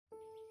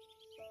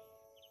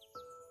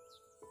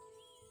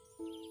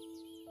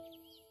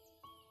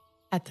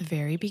At the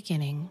very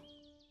beginning,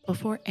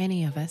 before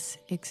any of us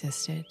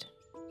existed,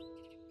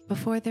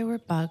 before there were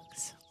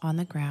bugs on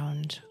the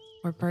ground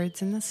or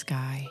birds in the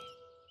sky,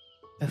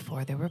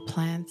 before there were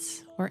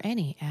plants or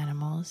any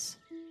animals,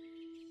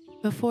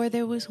 before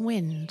there was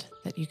wind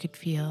that you could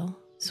feel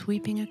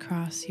sweeping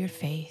across your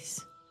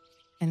face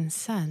and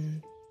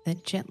sun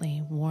that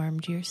gently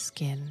warmed your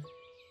skin,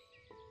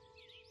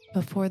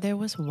 before there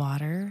was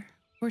water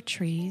or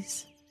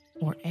trees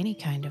or any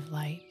kind of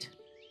light,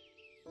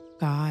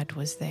 God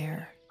was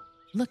there,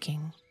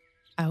 looking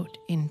out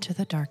into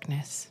the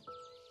darkness.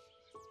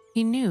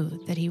 He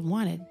knew that he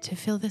wanted to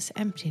fill this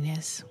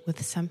emptiness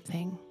with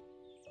something.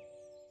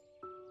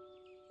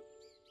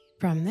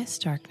 From this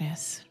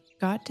darkness,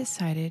 God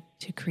decided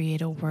to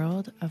create a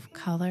world of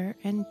color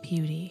and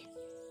beauty,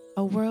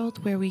 a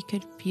world where we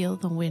could feel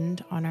the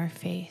wind on our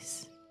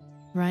face,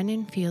 run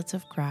in fields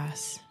of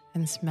grass,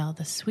 and smell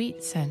the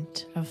sweet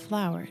scent of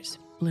flowers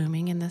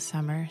blooming in the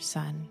summer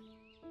sun.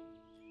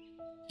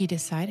 He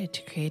decided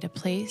to create a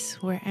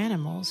place where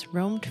animals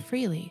roamed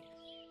freely,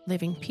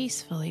 living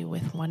peacefully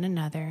with one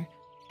another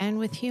and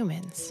with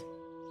humans,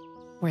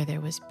 where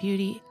there was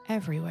beauty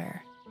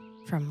everywhere,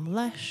 from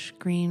lush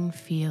green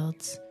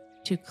fields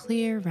to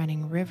clear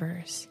running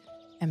rivers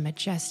and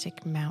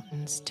majestic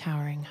mountains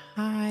towering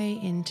high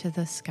into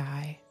the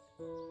sky.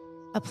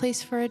 A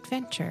place for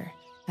adventure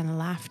and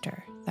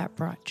laughter that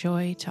brought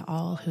joy to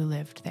all who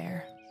lived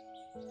there.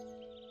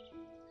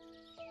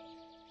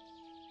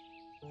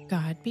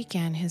 God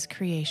began his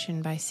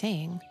creation by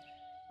saying,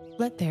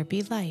 "Let there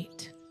be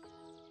light."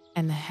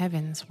 And the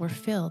heavens were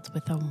filled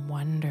with a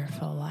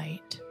wonderful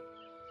light.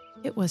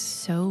 It was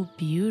so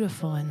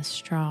beautiful and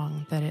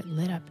strong that it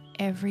lit up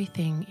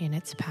everything in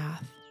its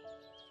path.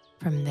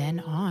 From then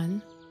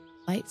on,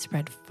 light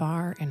spread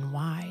far and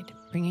wide,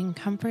 bringing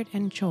comfort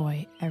and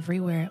joy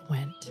everywhere it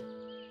went.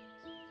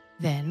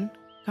 Then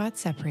God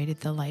separated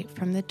the light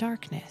from the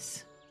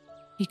darkness.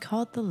 He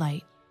called the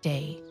light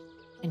day,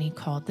 and he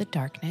called the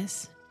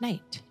darkness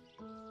night.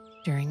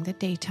 During the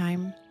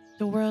daytime,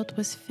 the world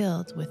was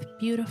filled with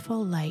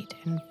beautiful light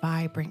and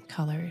vibrant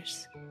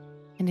colors,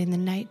 and in the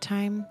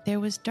nighttime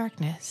there was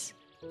darkness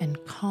and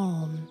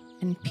calm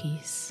and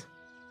peace.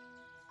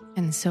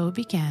 And so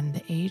began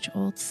the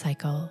age-old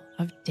cycle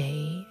of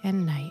day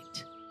and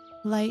night,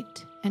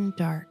 light and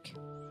dark,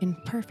 in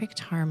perfect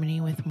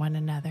harmony with one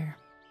another.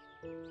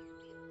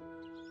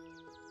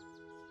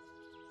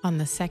 On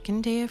the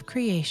second day of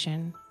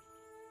creation,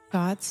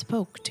 God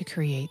spoke to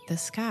create the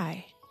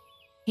sky.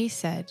 He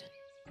said,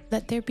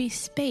 "Let there be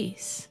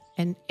space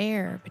and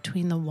air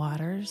between the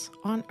waters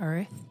on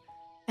earth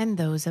and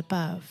those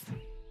above."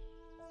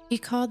 He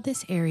called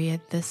this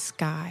area the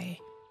sky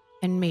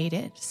and made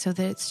it so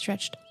that it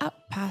stretched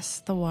up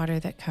past the water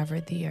that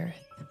covered the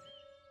earth.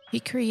 He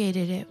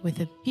created it with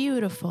a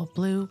beautiful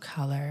blue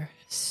color,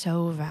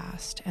 so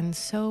vast and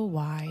so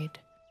wide.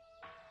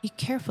 He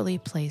carefully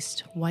placed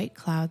white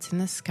clouds in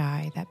the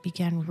sky that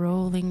began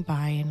rolling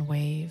by in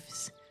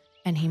waves,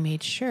 and he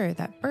made sure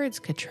that birds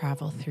could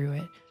travel through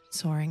it,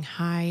 soaring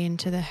high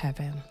into the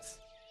heavens.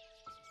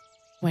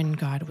 When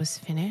God was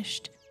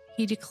finished,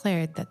 he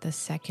declared that the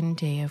second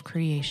day of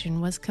creation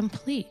was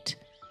complete,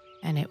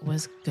 and it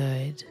was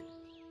good.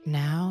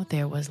 Now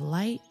there was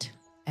light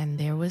and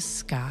there was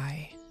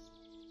sky.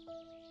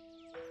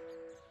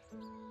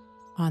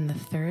 On the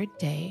third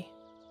day,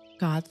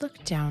 God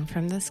looked down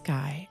from the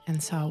sky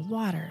and saw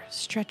water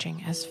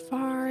stretching as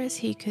far as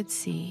he could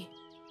see.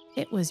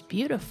 It was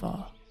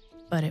beautiful,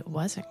 but it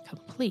wasn't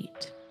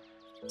complete.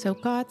 So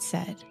God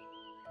said,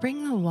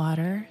 "Bring the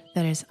water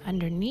that is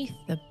underneath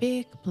the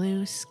big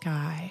blue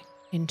sky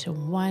into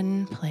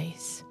one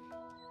place,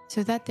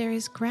 so that there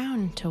is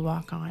ground to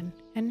walk on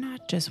and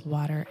not just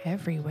water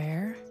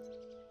everywhere."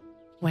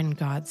 When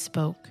God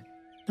spoke,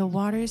 the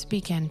waters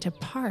began to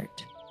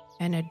part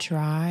and a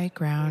dry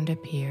ground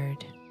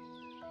appeared.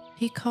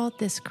 He called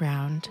this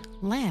ground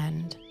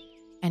land,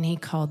 and he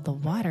called the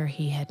water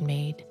he had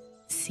made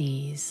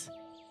seas.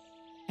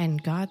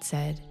 And God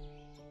said,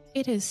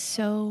 "It is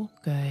so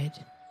good.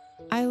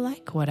 I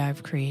like what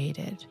I've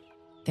created.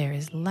 There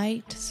is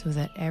light so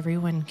that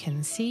everyone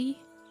can see.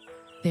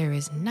 There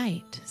is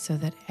night so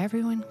that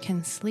everyone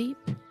can sleep.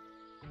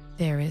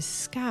 There is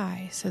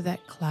sky so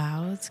that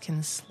clouds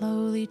can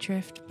slowly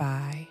drift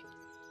by.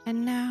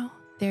 And now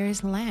there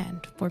is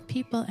land for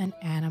people and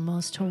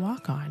animals to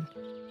walk on,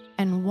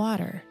 and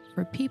water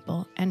for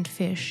people and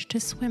fish to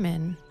swim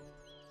in."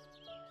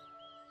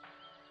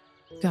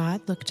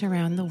 God looked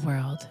around the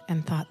world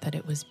and thought that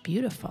it was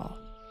beautiful,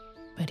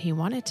 but he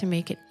wanted to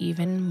make it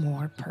even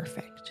more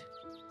perfect.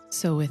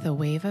 So with a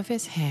wave of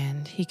his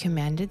hand, he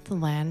commanded the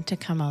land to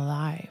come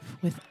alive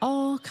with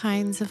all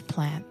kinds of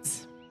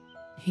plants.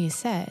 He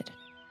said,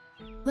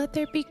 "Let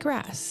there be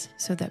grass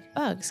so that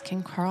bugs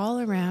can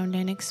crawl around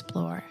and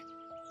explore."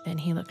 Then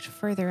he looked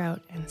further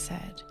out and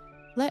said,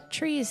 "Let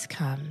trees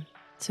come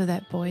so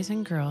that boys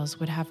and girls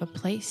would have a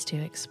place to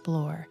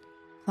explore,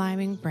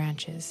 climbing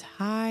branches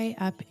high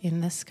up in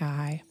the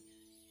sky."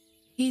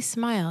 He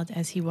smiled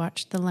as he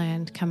watched the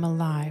land come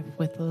alive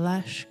with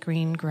lush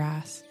green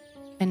grass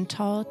and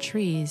tall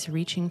trees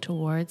reaching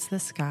towards the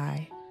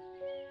sky.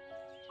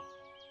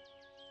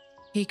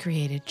 He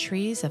created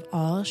trees of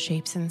all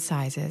shapes and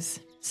sizes,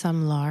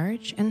 some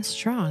large and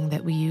strong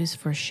that we use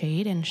for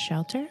shade and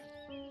shelter,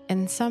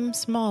 and some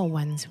small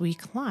ones we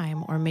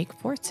climb or make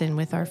forts in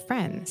with our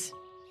friends.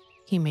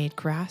 He made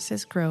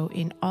grasses grow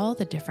in all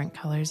the different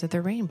colors of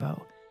the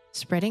rainbow,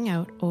 spreading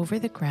out over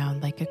the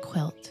ground like a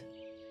quilt.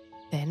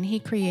 Then he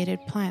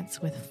created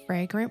plants with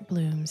fragrant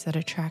blooms that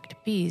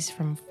attract bees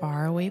from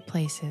faraway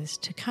places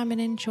to come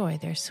and enjoy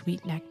their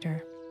sweet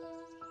nectar.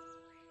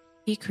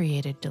 He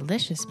created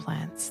delicious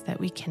plants that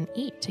we can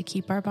eat to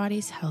keep our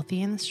bodies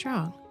healthy and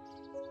strong.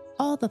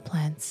 All the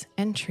plants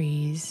and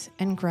trees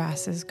and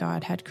grasses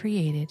God had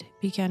created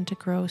began to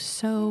grow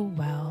so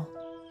well,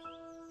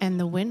 and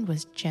the wind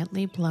was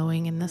gently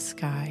blowing in the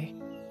sky,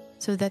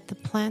 so that the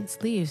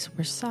plants' leaves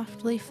were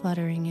softly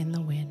fluttering in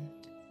the wind.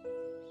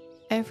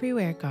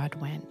 Everywhere God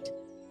went,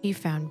 he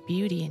found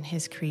beauty in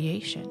his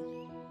creation,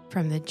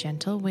 from the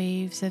gentle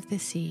waves of the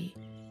sea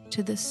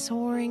to the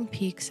soaring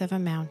peaks of a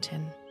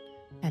mountain,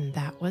 and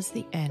that was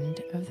the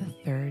end of the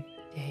third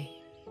day.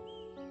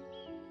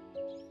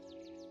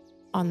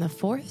 On the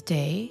fourth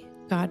day,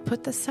 God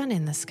put the sun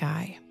in the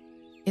sky.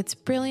 Its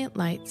brilliant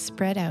light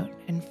spread out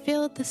and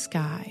filled the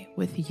sky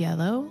with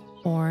yellow,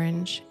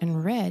 orange,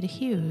 and red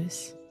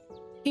hues.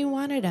 He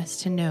wanted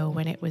us to know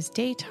when it was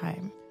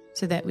daytime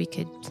so that we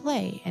could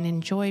play and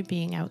enjoy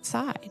being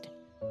outside.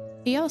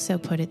 He also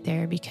put it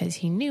there because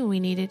he knew we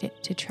needed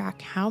it to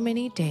track how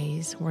many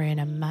days were in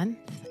a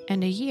month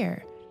and a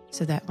year,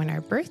 so that when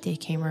our birthday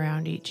came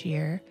around each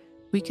year,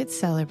 we could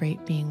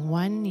celebrate being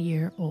 1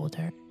 year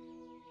older.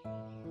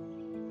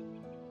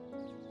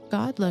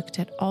 God looked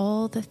at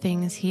all the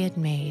things he had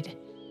made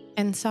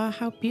and saw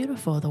how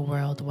beautiful the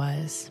world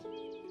was.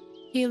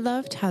 He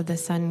loved how the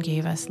sun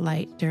gave us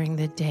light during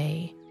the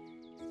day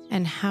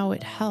and how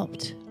it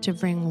helped to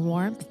bring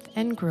warmth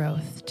and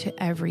growth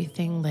to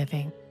everything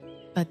living.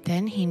 But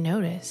then he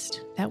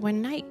noticed that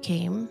when night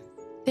came,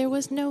 there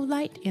was no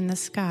light in the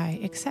sky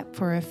except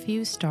for a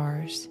few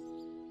stars.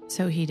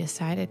 So he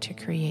decided to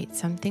create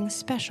something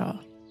special,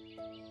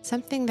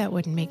 something that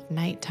would make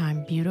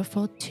nighttime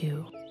beautiful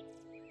too.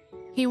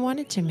 He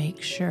wanted to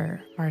make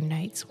sure our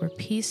nights were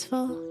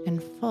peaceful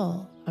and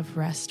full of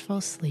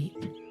restful sleep.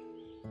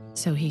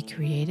 So he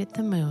created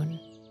the moon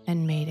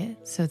and made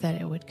it so that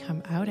it would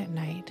come out at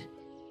night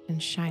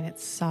and shine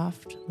its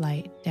soft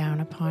light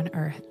down upon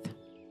earth.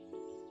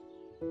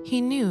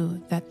 He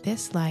knew that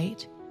this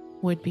light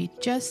would be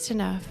just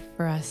enough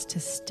for us to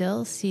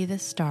still see the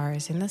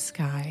stars in the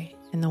sky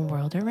and the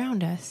world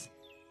around us,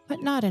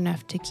 but not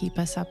enough to keep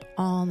us up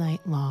all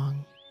night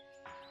long.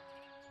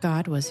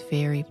 God was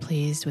very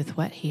pleased with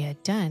what he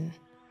had done.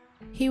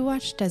 He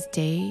watched as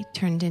day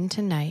turned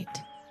into night,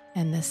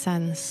 and the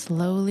sun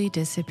slowly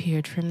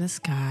disappeared from the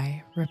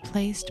sky,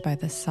 replaced by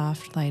the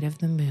soft light of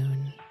the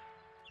moon.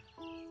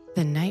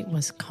 The night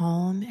was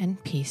calm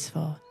and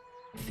peaceful,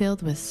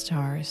 filled with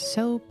stars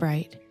so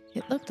bright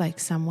it looked like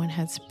someone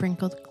had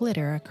sprinkled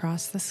glitter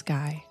across the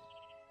sky.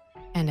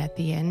 And at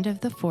the end of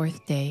the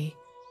fourth day,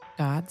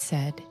 God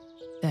said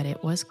that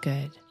it was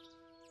good.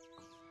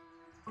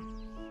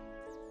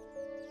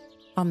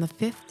 On the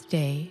fifth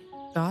day,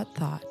 God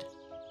thought,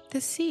 "The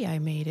sea I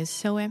made is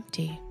so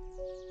empty.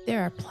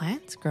 There are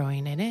plants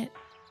growing in it,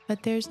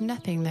 but there's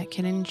nothing that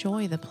can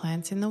enjoy the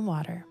plants in the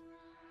water."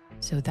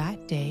 So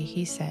that day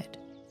he said,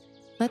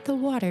 "Let the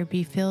water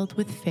be filled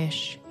with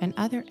fish and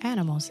other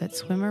animals that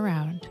swim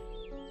around."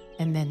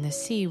 And then the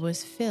sea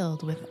was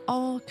filled with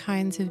all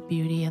kinds of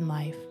beauty and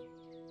life.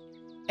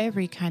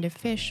 Every kind of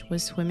fish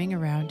was swimming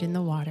around in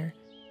the water,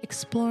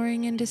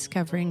 exploring and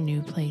discovering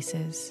new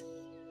places.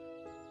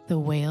 The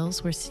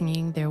whales were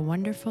singing their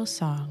wonderful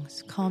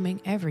songs,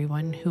 calming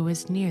everyone who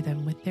was near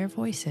them with their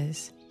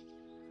voices.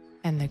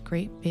 And the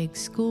great big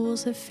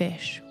schools of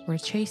fish were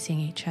chasing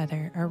each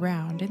other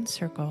around in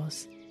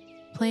circles,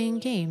 playing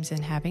games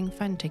and having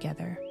fun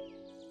together.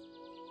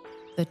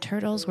 The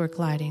turtles were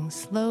gliding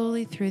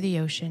slowly through the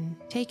ocean,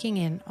 taking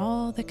in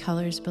all the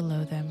colors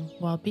below them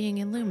while being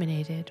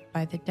illuminated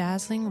by the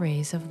dazzling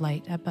rays of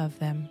light above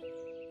them.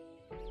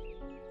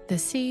 The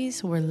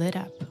seas were lit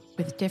up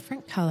with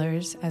different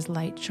colors as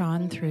light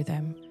shone through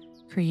them,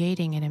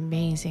 creating an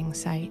amazing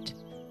sight.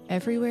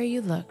 Everywhere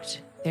you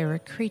looked, there were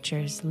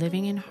creatures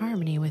living in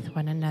harmony with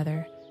one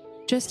another,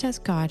 just as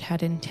God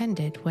had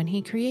intended when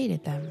he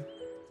created them.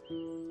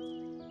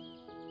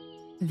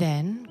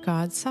 Then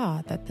God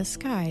saw that the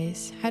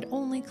skies had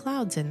only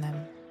clouds in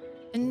them,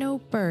 and no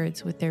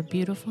birds with their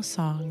beautiful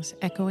songs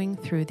echoing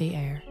through the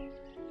air.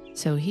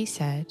 So he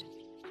said,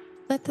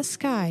 "Let the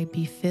sky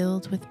be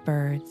filled with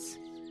birds."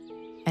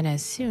 And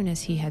as soon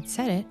as he had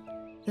said it,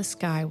 the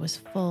sky was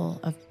full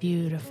of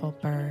beautiful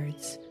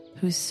birds,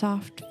 whose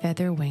soft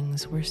feather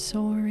wings were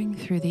soaring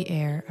through the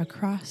air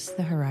across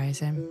the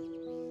horizon.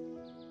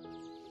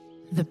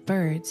 The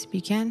birds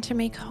began to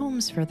make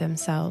homes for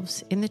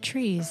themselves in the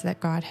trees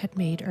that God had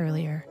made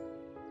earlier,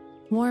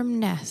 warm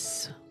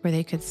nests where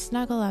they could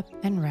snuggle up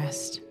and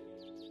rest.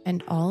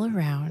 And all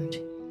around,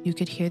 you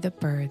could hear the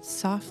birds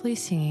softly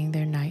singing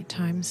their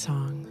nighttime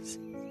songs.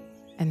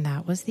 And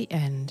that was the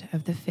end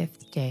of the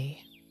 5th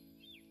day.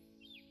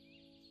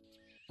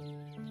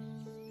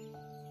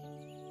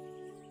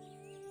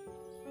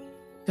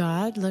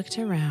 God looked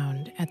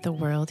around at the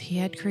world he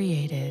had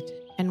created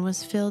and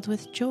was filled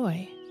with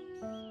joy.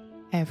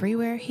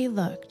 Everywhere he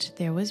looked,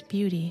 there was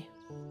beauty.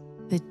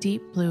 The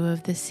deep blue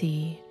of the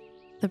sea,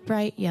 the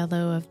bright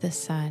yellow of the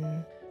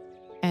sun,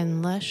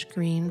 and lush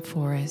green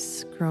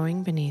forests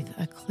growing beneath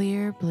a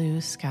clear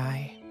blue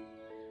sky.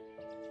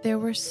 There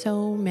were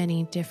so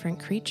many different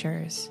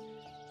creatures,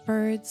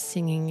 birds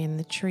singing in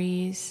the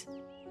trees,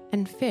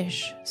 and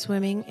fish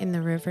swimming in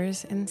the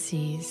rivers and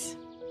seas.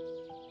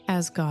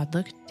 As God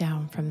looked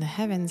down from the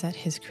heavens at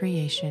his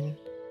creation,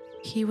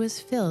 he was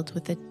filled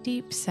with a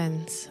deep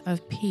sense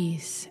of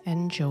peace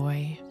and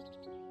joy.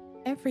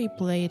 Every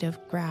blade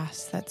of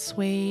grass that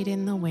swayed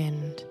in the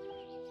wind,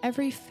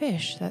 every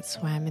fish that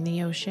swam in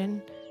the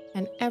ocean,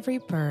 and every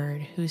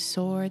bird who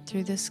soared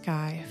through the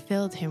sky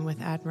filled him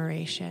with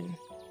admiration.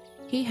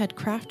 He had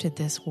crafted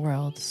this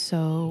world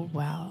so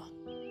well.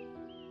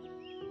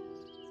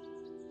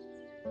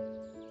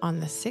 On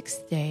the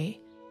 6th day,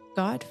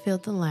 God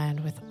filled the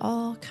land with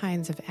all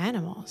kinds of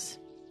animals.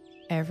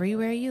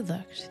 Everywhere you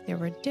looked, there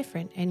were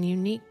different and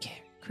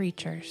unique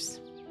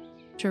creatures.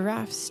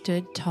 Giraffes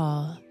stood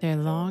tall, their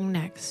long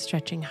necks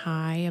stretching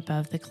high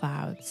above the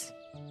clouds.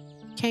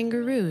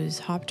 Kangaroos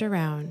hopped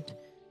around,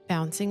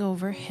 bouncing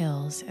over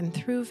hills and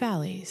through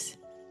valleys.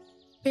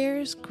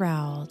 Bears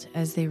growled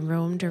as they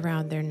roamed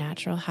around their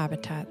natural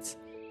habitats,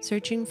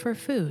 searching for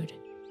food,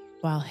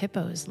 while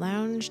hippos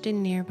lounged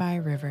in nearby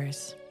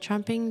rivers,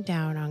 chomping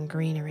down on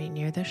greenery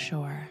near the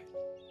shore.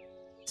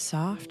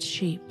 Soft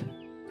sheep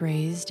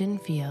grazed in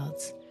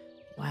fields,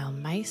 while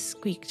mice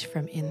squeaked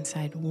from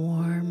inside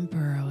warm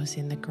burrows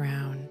in the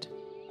ground.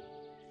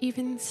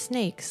 Even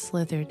snakes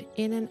slithered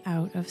in and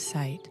out of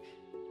sight,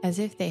 as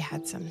if they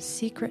had some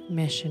secret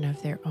mission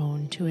of their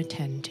own to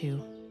attend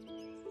to.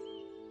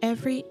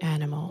 Every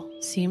animal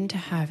seemed to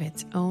have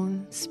its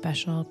own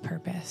special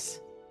purpose.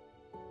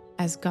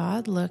 As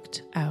God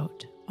looked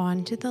out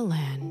onto the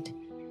land,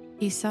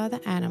 he saw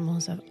the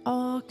animals of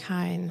all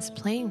kinds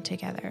playing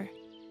together,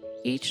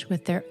 each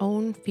with their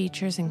own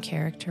features and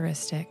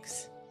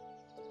characteristics.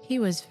 He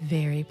was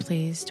very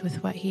pleased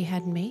with what he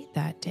had made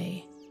that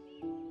day.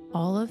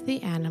 All of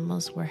the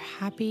animals were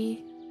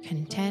happy,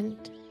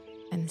 content,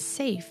 and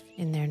safe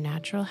in their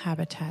natural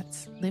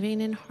habitats,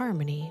 living in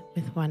harmony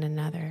with one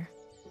another.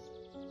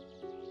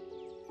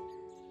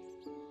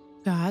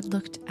 God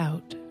looked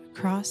out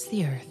across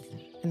the earth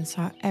and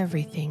saw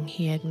everything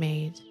he had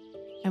made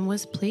and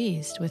was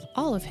pleased with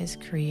all of his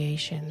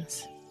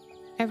creations.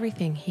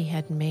 Everything he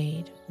had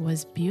made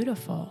was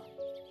beautiful,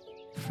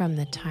 from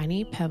the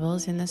tiny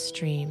pebbles in the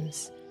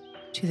streams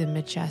to the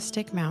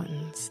majestic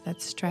mountains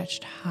that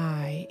stretched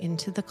high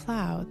into the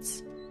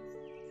clouds.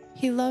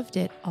 He loved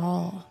it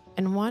all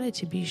and wanted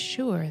to be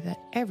sure that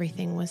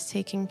everything was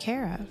taken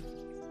care of.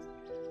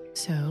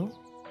 So,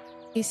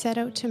 he set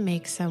out to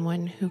make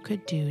someone who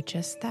could do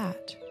just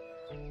that.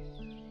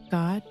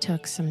 God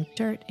took some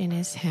dirt in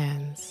his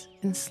hands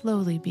and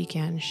slowly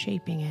began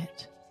shaping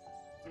it.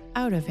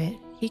 Out of it,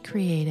 he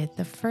created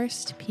the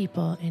first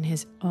people in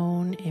his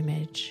own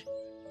image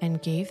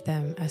and gave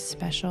them a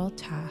special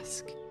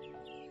task: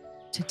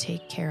 to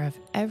take care of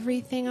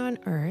everything on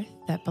earth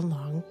that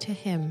belonged to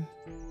him.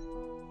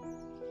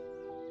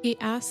 He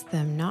asked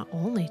them not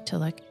only to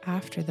look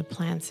after the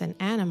plants and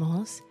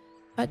animals,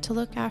 but to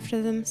look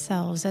after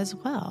themselves as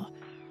well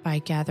by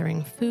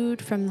gathering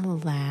food from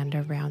the land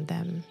around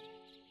them.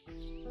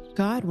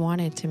 God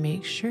wanted to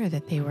make sure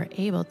that they were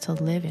able to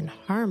live in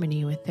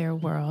harmony with their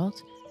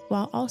world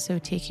while also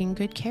taking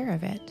good care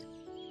of it.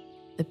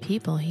 The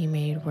people he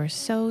made were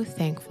so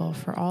thankful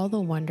for all the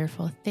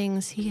wonderful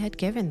things he had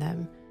given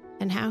them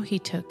and how he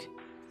took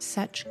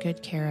such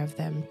good care of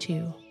them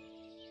too.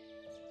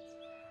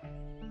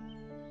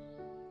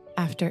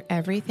 After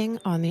everything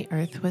on the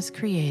earth was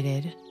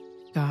created,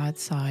 God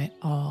saw it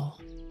all.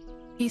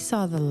 He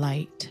saw the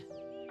light.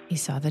 He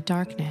saw the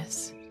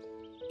darkness.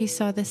 He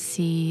saw the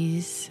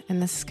seas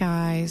and the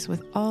skies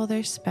with all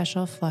their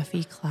special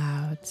fluffy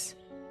clouds.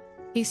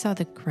 He saw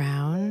the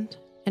ground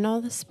and all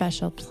the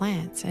special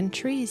plants and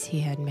trees he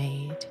had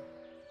made.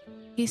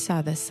 He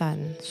saw the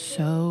sun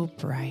so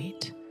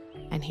bright,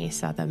 and he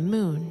saw the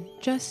moon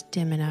just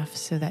dim enough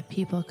so that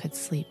people could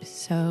sleep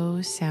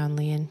so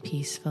soundly and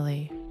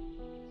peacefully.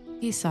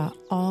 He saw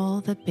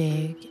all the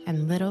big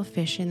and little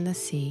fish in the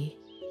sea.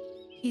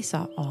 He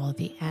saw all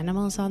the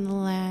animals on the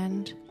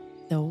land,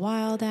 the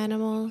wild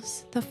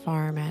animals, the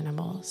farm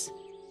animals,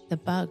 the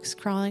bugs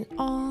crawling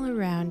all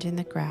around in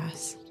the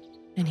grass,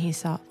 and he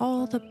saw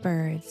all the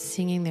birds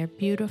singing their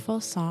beautiful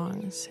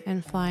songs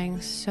and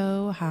flying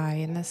so high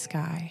in the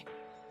sky.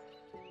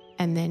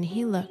 And then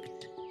he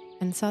looked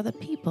and saw the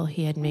people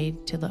he had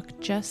made to look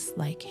just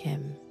like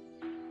him.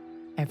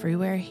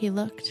 Everywhere he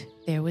looked,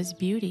 there was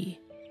beauty,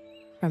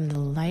 from the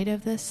light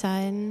of the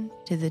sun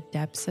to the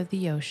depths of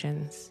the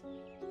oceans,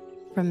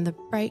 from the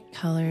bright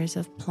colors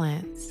of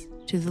plants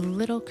to the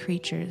little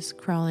creatures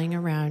crawling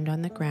around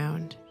on the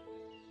ground.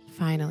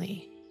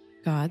 Finally,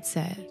 God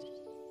said,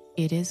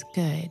 "It is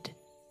good,"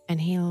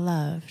 and He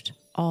loved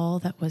all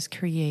that was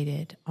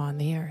created on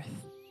the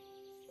earth.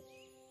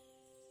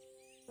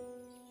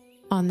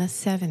 On the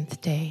seventh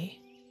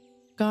day,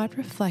 God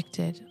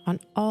reflected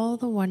on all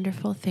the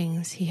wonderful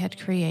things He had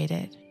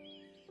created.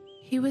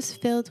 He was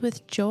filled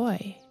with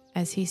joy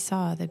as He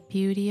saw the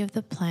beauty of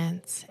the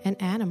plants and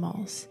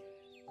animals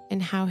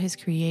and how His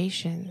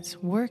creations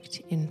worked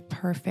in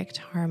perfect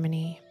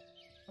harmony.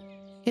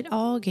 It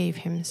all gave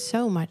Him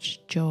so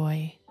much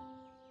joy: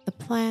 the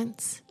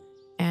plants,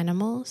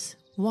 animals,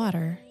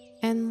 water,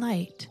 and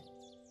light.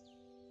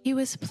 He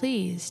was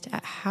pleased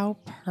at how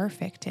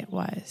perfect it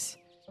was,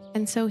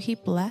 and so He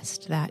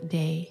blessed that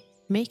day,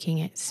 making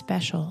it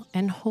special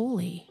and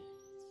holy.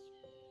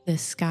 The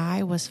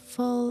sky was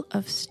full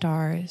of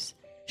stars,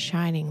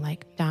 shining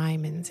like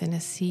diamonds in a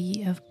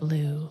sea of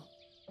blue.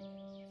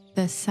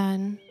 The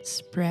sun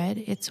spread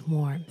its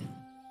warmth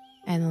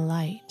and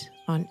light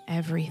on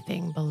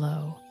everything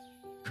below,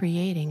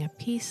 creating a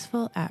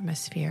peaceful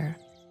atmosphere.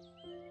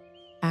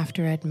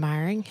 After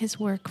admiring His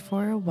work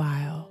for a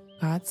while,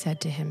 God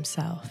said to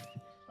Himself,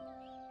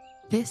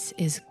 "This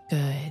is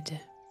good."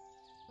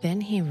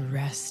 Then He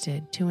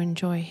rested to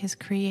enjoy His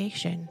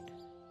creation: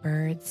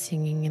 birds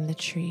singing in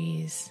the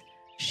trees,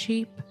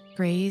 sheep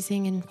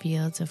grazing in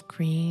fields of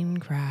green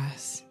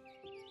grass.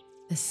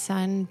 The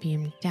sun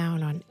beamed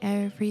down on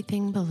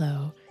everything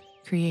below,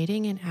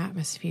 creating an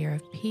atmosphere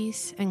of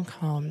peace and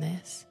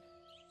calmness.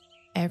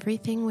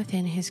 Everything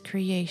within His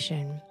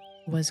creation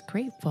was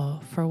grateful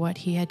for what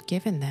He had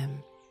given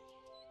them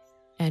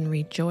and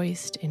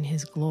rejoiced in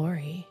His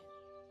glory.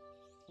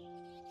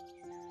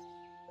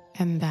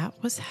 And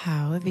that was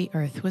how the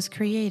earth was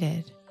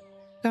created.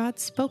 God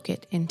spoke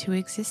it into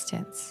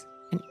existence,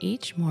 and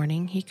each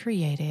morning He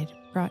created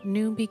brought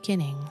new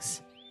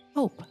beginnings,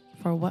 hope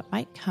for what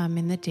might come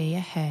in the day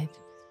ahead,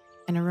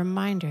 and a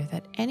reminder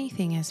that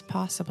anything is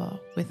possible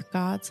with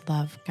God's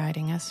love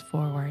guiding us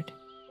forward.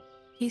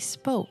 He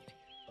spoke,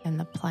 and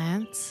the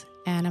plants,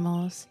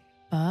 animals,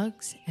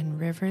 bugs, and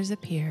rivers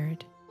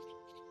appeared.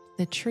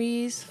 The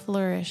trees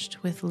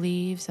flourished with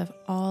leaves of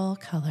all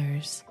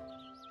colors.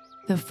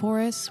 The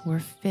forests were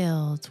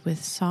filled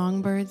with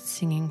songbirds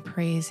singing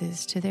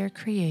praises to their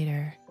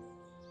Creator,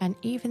 and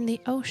even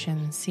the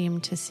ocean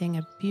seemed to sing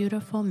a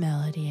beautiful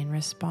melody in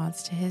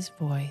response to His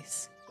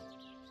voice.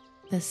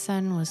 The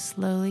sun was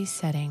slowly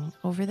setting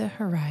over the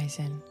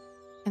horizon,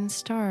 and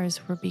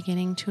stars were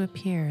beginning to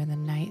appear in the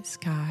night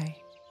sky.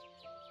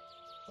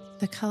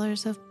 The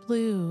colors of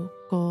blue,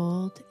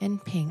 gold,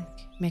 and pink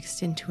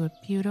mixed into a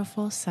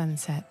beautiful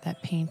sunset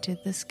that painted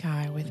the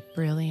sky with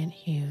brilliant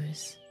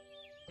hues.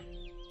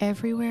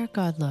 Everywhere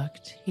God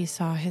looked, He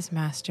saw His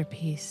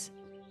masterpiece,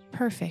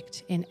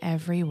 perfect in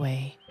every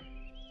way.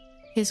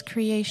 His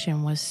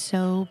creation was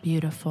so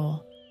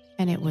beautiful,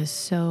 and it was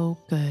so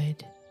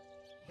good.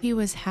 He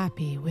was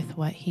happy with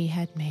what He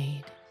had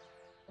made.